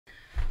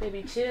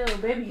Baby, chill,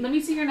 baby. Let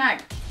me see your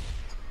neck.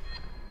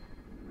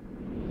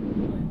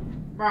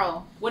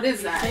 Bro, what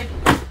is that?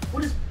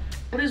 What is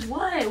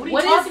what? What are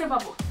you talking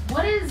about?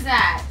 What is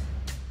that?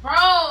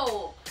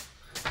 Bro!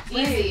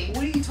 Wait,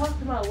 what are you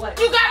talking about? What?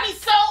 You got me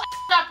so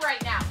up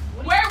right now.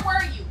 Where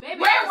were you?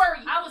 Baby, where were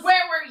you?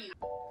 Where were you?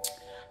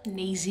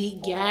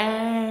 EZEE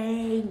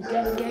gang.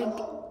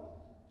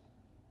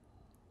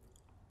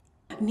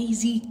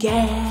 EZEE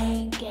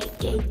gang.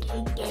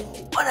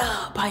 What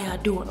up? How y'all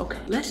doing? Okay,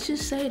 let's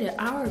just say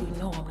that I already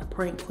know I'm the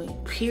prank queen,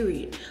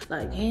 period.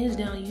 Like, hands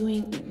down, you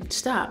ain't,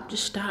 stop.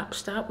 Just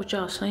stop what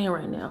y'all saying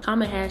right now.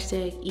 Comment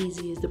hashtag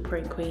EZEE is the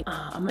prank queen.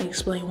 I'm gonna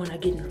explain when I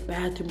get in the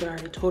bathroom, but I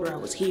already told her I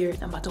was here.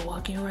 I'm about to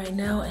walk in right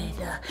now, and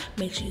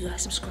make sure you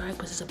guys subscribe,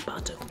 because it's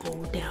about to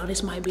go down.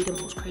 This might be the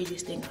most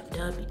craziest thing I've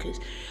done, because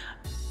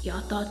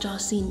y'all thought y'all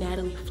seen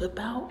Natalie flip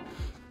out.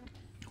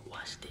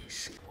 Watch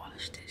this,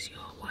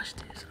 y'all, watch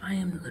this. I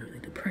am literally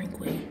the prank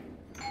queen.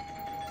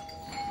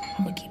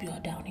 I'm gonna keep y'all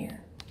down here.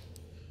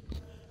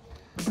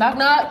 Knock,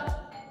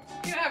 knock.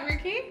 You have your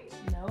key?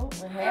 No.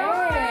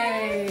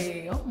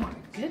 Hey. Oh my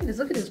goodness,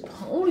 look at this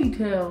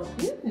ponytail.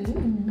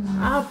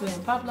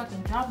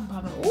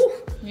 Popping. Ooh.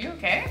 You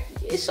okay?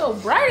 It's so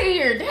bright in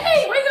here. Dang,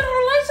 why you got all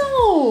the lights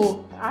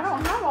on? I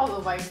don't have all the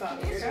lights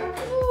on here.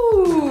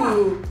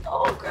 Ooh.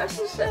 Oh, grass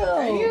yourself.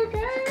 Are you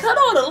okay? Cut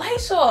all the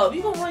lights off.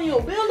 You gonna run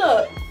your build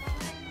up.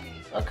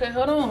 Okay,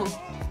 hold on.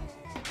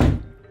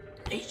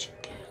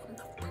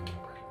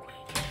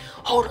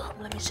 Hold up,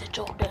 let me sit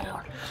y'all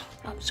down.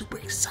 I'm super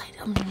excited.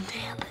 I'm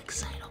damn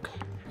excited, okay?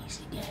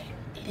 EZEE gang,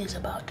 it is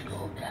about to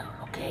go down,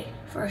 okay?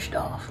 First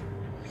off,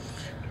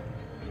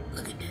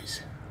 look at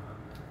this.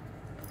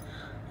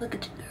 Look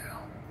at your girl.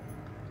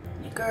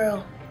 Your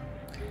girl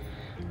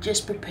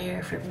just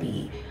prepared for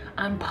me.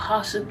 I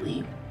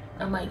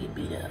might get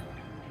beat up.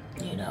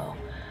 You know,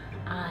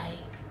 I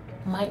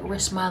might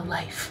risk my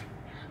life.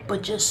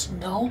 But just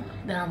know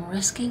that I'm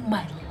risking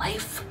my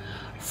life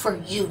for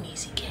you,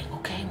 EZEE gang,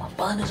 okay? My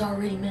bun is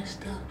already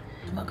messed up.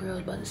 My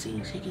girl's about to see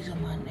these hickeys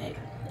on my neck.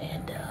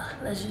 And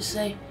let's just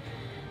say,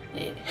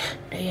 they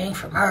ain't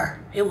from her.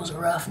 It was a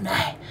rough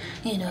night.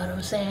 You know what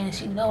I'm saying? And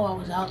she know I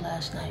was out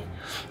last night.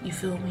 You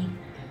feel me?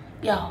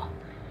 Y'all,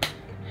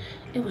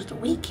 it was the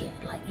weekend.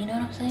 Like, you know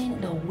what I'm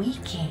saying? The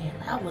weekend.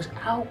 I was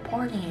out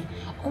partying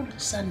on the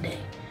Sunday.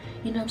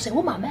 You know what I'm saying?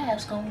 With my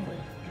mask on with.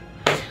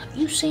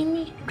 You see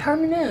me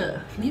turning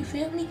up, you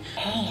feel me?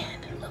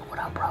 And look what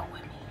I brought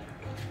with me.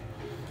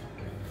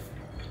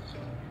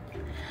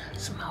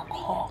 Some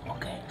alcohol,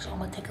 okay? So I'm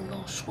gonna take a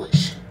little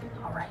swish,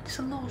 all right? Just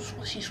a little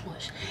swishy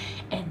swish.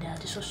 And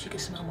just so she can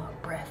smell my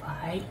breath, all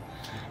right?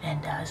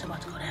 And it's about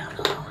to go down.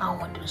 I don't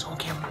wanna do this on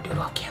camera, I'll do it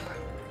off camera.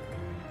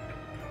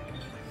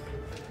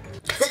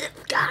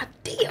 God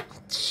damn,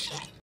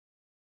 shit.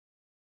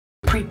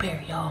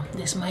 Prepare, y'all.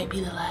 This might be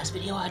the last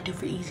video I do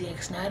for EZEE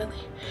X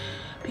Natalie,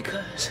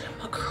 because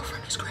my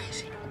girlfriend is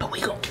crazy. But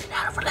we gonna get it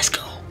out of her. Let's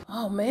go.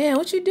 Oh man,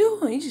 what you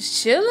doing? You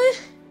just chilling?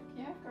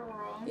 Yeah,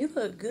 girl. You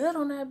look good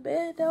on that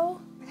bed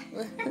though.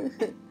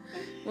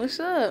 What's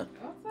up?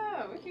 What's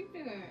up? What you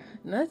doing?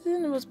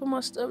 Nothing. I was put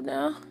my stuff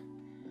down.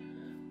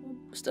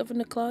 Stuff in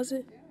the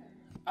closet. Yeah.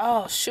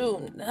 Oh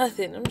shoot,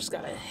 nothing. I'm just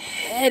got a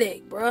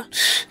headache, bruh.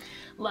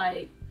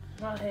 Like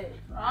my head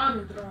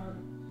throbbing.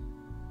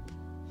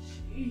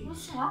 Jeez.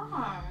 What's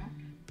wrong?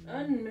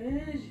 Nothing,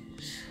 man.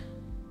 Just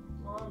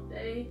long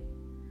day.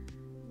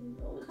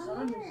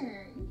 Come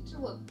here. You get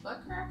your little butt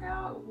crack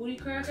out. Booty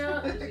crack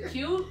out? Is it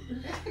cute?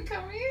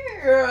 Come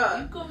here.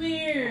 You come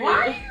here.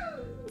 Why are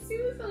you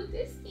seem so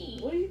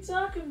distant? What are you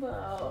talking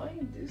about? I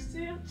ain't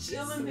distant. I'm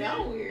chilling. You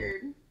smell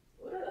weird.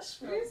 What else?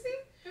 What is he?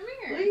 Come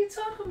here. What are you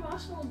talking about? I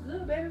smell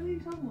good, baby. What are you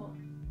talking about?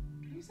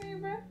 You say your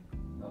breath?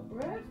 No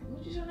breath?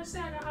 What you trying to say?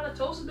 I know how to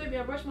toast it, baby.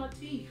 I brush my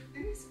teeth. Do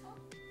you smell?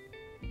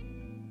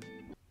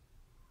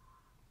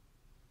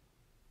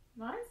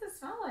 Why does it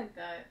smell like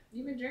that?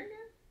 You been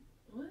drinking?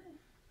 What?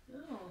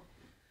 No.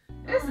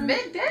 It's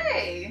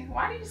midday.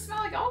 Why do you smell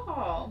like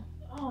alcohol?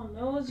 Oh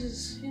no, it's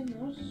just, you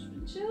know,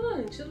 just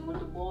chilling with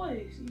the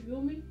boys. You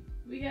feel me?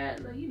 We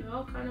got, like, you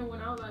know, I kind of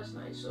went out last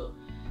night, so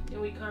then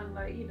we kind of,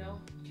 like, you know,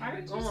 why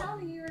did you tell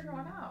me you were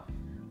going out?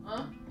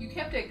 Huh? You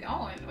kept it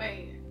going.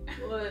 Wait.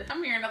 What?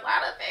 I'm hearing a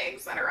lot of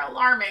things that are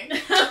alarming.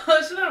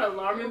 It's not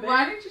alarming, baby.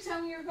 Why didn't you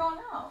tell me you were going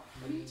out?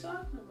 What are you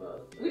talking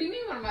about? What do you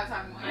mean, what am I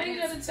talking about? I ain't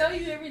gotta tell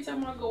you every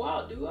time I go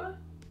out, do I?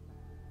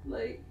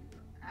 Like,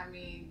 I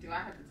mean, do I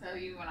have to tell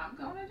you when I'm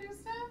going to do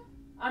stuff?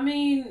 I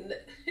mean,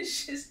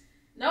 it's just,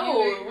 no,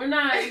 we're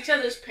not each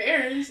other's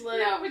parents. Like,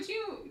 no, but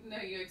you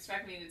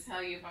expect me to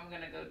tell you if I'm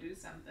gonna go do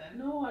something.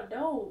 No, I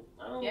don't.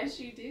 Yes,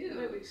 you do.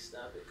 Baby,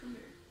 stop it. Come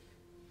here.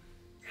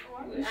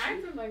 Why are you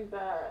acting like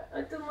that?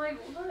 Acting like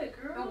what,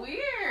 girl?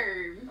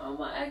 Weird. I'm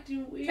not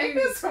acting weird. Take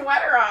the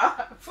sweater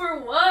off.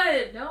 For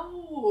what?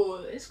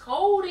 No, it's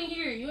cold in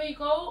here. You ain't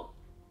cold?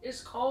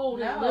 It's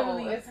cold. No, it's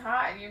literally. It's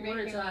hot. You're making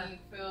wintertime. me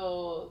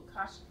feel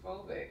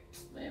claustrophobic.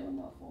 Man, where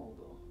my phone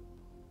go?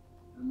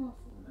 Where my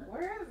phone at?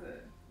 Where is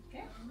it?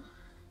 Okay.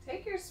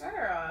 Take your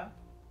sweater off.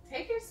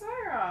 Take your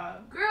sweater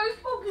off. Girl, you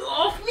supposed to be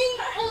off me.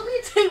 Let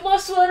me take my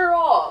sweater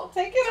off.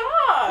 Take it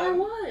off. For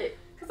what?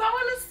 Cause I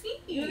want to see.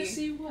 You want to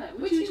see what?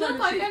 What you look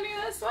like under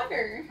that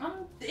sweater?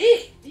 I'm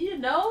thick. You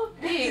know,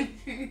 thick.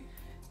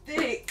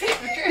 Thick.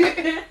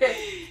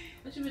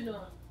 What you been doing?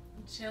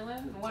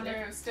 Chilling.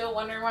 Still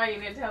wondering why you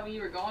didn't tell me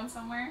you were going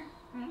somewhere.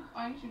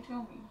 Why didn't you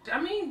tell me?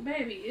 I mean,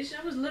 baby,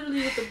 I was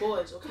literally with the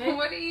boys. Okay.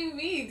 What do you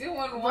mean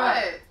doing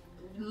what?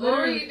 What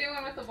were you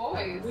doing with the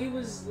boys? We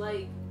was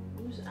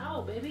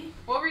out, baby.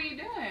 What were you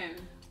doing?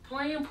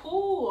 Playing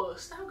pool.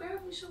 Stop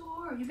grabbing me so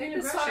hard. You Take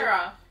the sweater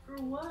off.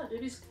 For what?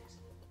 Baby,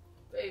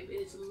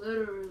 it's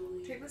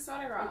literally. Take the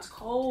sweater off. It's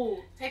cold.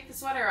 Take the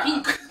sweater off.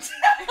 Damn,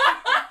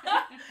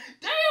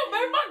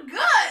 baby, my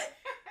gut.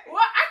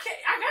 What?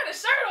 I got a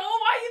shirt on.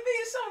 Why you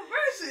being so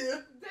aggressive?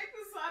 Take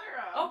the sweater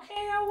off.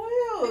 Okay, I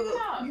will. Take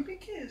it off. You can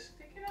kiss.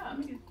 Take it off.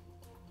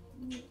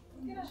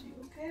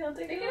 Okay, I'll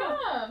take it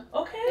off.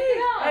 Okay, Take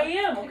it off. I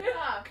am. Take Okay, it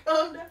off.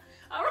 calm down.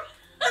 All right,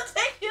 I'll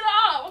take it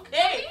off.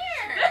 Okay.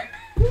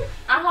 Come here.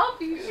 I'll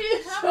help you.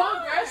 She's Come so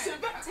on. aggressive.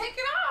 Take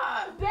it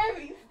off.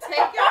 Baby, Take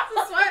off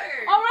the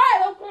sweater. All right,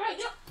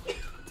 okay.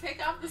 Take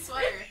off the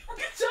sweater.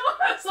 Get your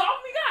ass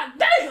off me,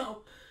 goddamn.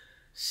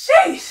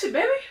 Sheesh,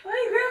 baby, why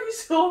you grab me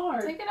so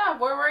hard? Take it off.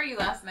 Where were you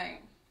last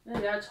night?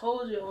 Hey, I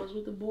told you I was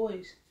with the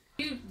boys.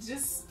 You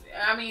just,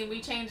 I mean,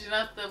 we changing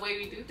up the way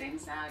we do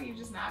things now. You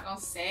just not gonna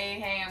say,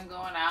 hey, I'm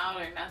going out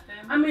or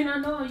nothing. I mean, I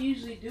know I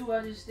usually do.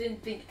 I just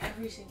didn't think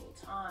every single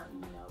time,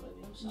 you know,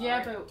 baby. I'm sorry.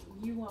 Yeah, but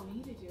you want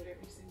me to do it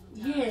every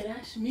single time. Yeah,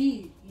 that's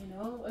me, you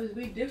know. It's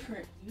be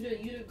different. You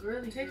the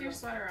girly. Take girl. your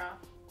sweater off.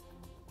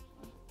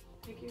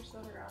 Take your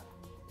sweater off.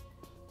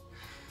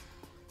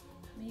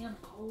 I mean, I'm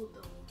cold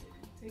though.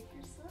 Take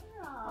your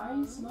sweater off. Why are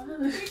you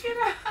smiling? Take it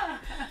off.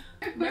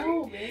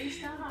 No, baby,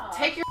 stop.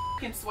 Take your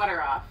fucking sweater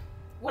off.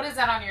 What is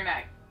that on your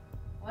neck?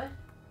 What?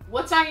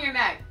 What's on your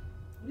neck?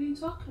 What are you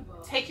talking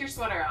about? Take your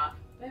sweater off.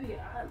 Baby,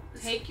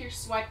 Take your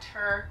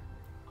sweater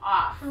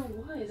off. For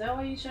what? Is that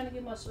why you trying to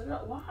get my sweater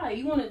off? Why?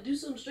 You want to do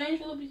something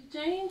strange with your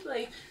change?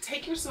 Like,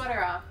 take your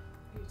sweater off.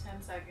 You have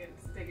 10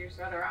 seconds to take your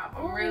sweater off.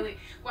 Oh.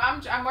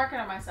 I'm working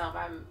on myself.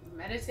 I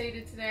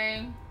meditated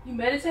today. You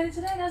meditated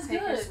today? That's take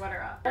good. Take your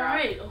sweater off. All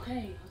right,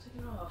 okay, I'll take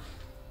it off.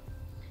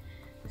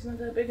 It's not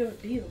that big of a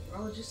deal,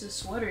 bro. It's just a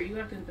sweater. You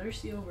acting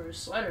thirsty over a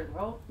sweater,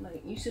 bro.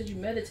 Like, you said you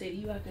meditated.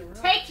 You acting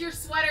rough. Take your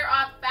sweater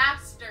off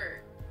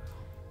faster.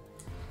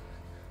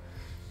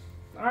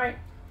 All right,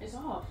 it's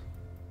off.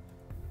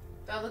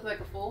 Do I look like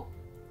a fool?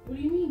 What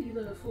do you mean you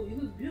look a fool? You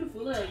look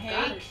beautiful. Look,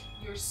 take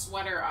your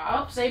sweater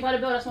off. Oh, Saved by the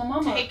Bell. That's my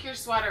mama. Take your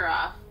sweater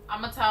off.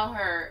 I'm gonna tell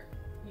her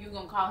you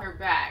gonna call her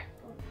back.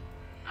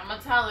 I'm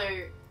gonna tell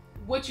her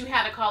what you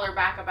had to call her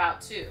back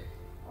about too.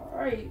 All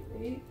right,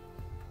 babe.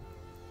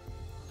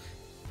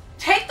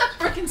 Take the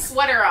freaking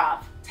sweater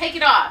off. Take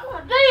it off.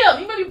 God damn,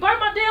 you made me bite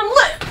my damn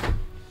lip.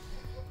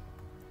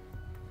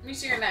 Let me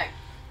see your neck.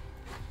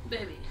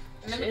 Baby,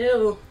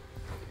 chill.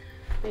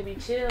 Baby,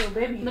 chill,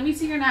 baby. Let me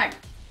see your neck.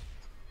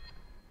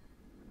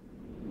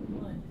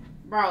 What?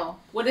 Bro,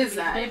 what is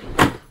that? Baby.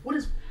 What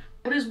is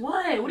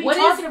what? What are you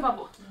talking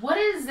about? What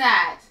is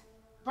that?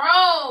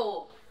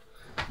 Bro!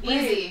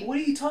 Wait, Easy. what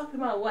are you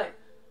talking about? What?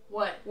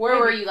 Where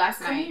were you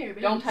last night? Here,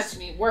 baby. Don't touch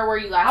me. Where were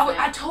you last night?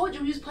 I told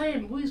you we was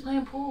playing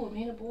pool.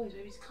 Me and the boys,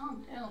 baby.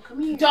 Calm down. Come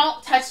here.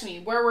 Don't touch me.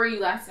 Where were you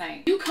last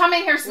night? You come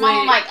in here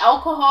smelling like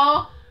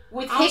alcohol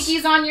with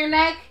hickeys on your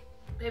neck?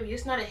 Baby,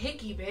 it's not a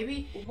hickey,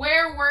 baby.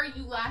 Where were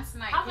you last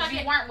night? Because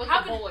you weren't with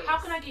the boys. How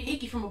can I get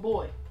hickey from a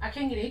boy? I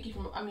can't get a hickey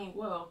from.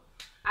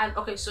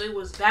 Okay, so it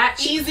was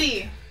batch.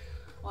 Easy.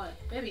 What,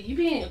 baby? You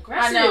being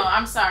aggressive? I know.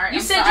 I'm sorry.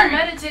 You said you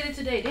meditated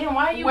today. Damn,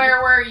 why are you?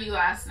 Where were you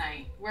last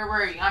night? Where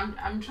were you?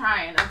 I'm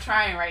trying. I'm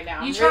trying right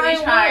now. You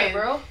really trying,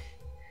 bro?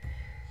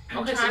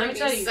 Okay, so let me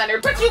tell you.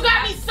 But you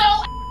got me so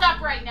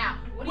up right now.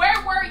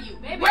 Where were you?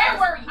 Baby, where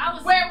were you?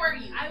 Where were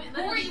you?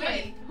 Who were you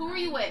with? Who were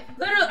you with?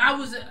 Literally, I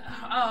was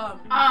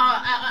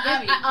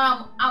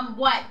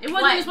what? It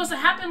wasn't even supposed to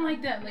happen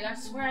like that. Like, I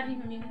swear I didn't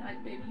even mean it.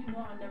 Like, baby, you know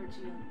I never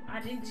cheated on you.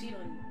 I didn't cheat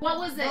on you. What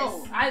was this?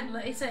 Bro,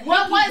 it's a hickey,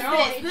 what was bro.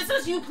 this? This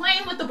was you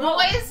playing with the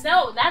boys?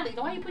 No, Natalie,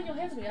 why are you putting your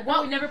hands on me? I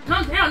thought we never.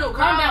 Calm down. No,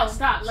 calm down.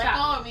 Stop. Let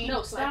go of me.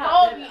 No, stop. Let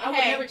go of me. I would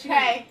never cheat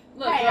on you.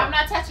 Look, hey, bro. I'm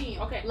not touching you.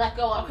 Okay. Let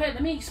go of me. Okay,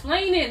 let me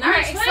explain it.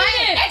 Explain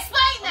it.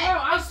 Explain it.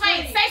 Bro,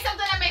 Explain. Say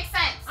something that makes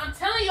sense. I'm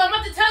telling you. I'm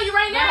about to tell you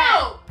right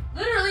now.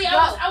 Literally,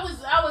 I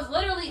was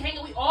literally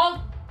hanging. We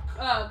all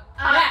batch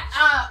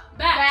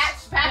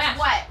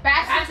what?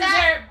 Batch was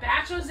there.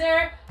 Batch was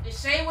there.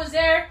 Deshae was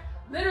there.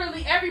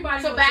 Literally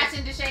everybody. So Batch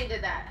and Deshae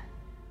did that.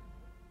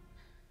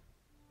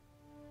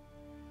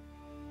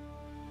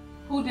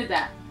 Who did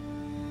that?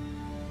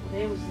 Well,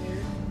 they was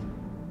there,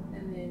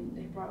 and then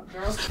they brought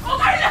girls. Oh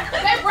my God!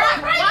 They brought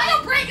It's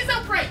a prank. It's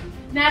a prank.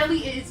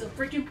 Natalie, it's a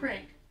freaking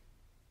prank.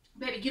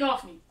 Baby, get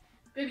off me.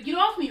 Baby, get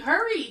off me.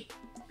 Hurry.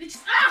 Bitch,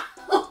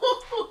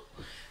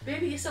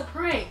 Baby, it's a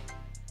prank.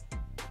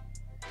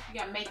 You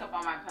got makeup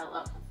on my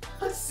pillow.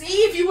 See,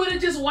 if you would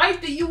have just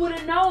wiped it, you would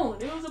have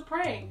known. It was a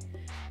prank.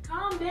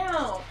 Calm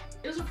down.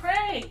 It was a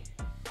prank.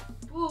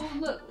 Ooh,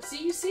 look.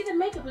 See, you see the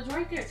makeup is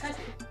right there. Touch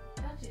it.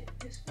 Touch it.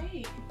 It's fake.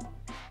 Wait.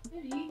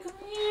 Baby, come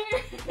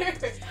here.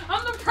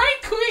 I'm the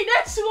prank queen,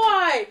 that's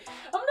why.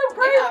 I'm the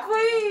prank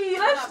queen.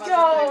 Let's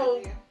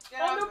go.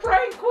 I'm the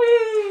prank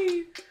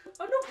queen.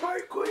 I'm the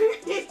prank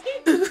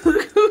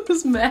queen.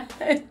 Who's mad?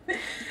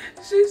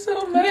 She's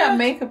so mad. You got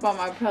makeup on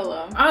my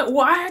pillow.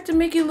 I had to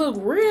make it look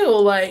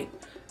real. Like,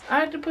 I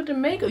had to put the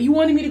makeup. You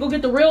wanted me to go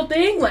get the real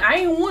thing? Like, I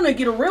didn't want to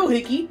get a real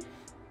hickey.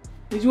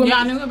 Did you?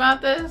 Y'all knew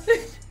about this?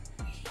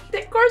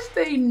 Of course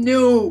they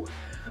knew.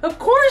 Of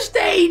course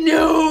they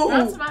knew.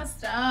 That's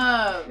messed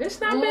up. It's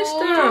not messed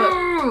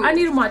up. I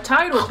needed my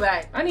title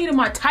back. I needed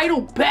my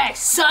title back,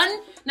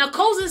 son. Now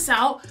close this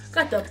out.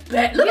 Got the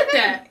bet. Look at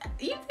that.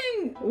 You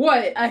think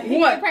what? A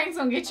hickey prank's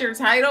gonna get your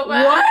title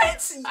back?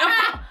 What?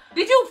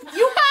 Did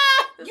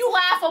you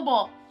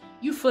laughable.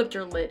 You flipped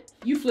your lid.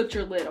 You flipped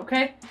your lid,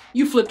 okay?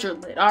 You flipped your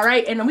lid, all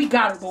right? And then we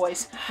got her,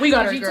 boys. We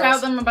got her, girls. Did you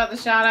tell them about the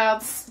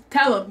shout-outs?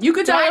 Tell them. You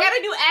could tell them. I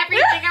gotta do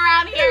everything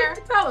around here.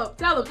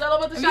 Tell them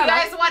about the If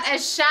shout-out. you guys want a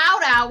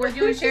shout-out, we're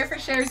doing share for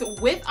shares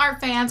with our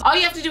fans. All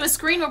you have to do is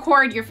screen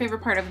record your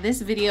favorite part of this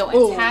video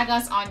and tag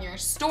us on your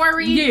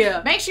story.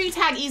 Yeah. Make sure you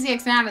tag EZEE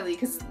X NATALIE,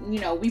 because, you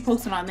know, we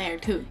post it on there,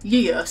 too.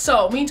 Yeah.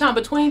 So, meantime,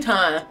 between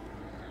time.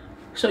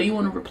 So, you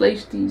want to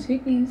replace these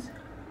hickeys?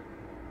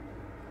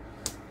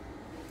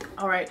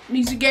 All right,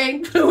 EZEE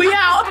gang, we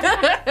out.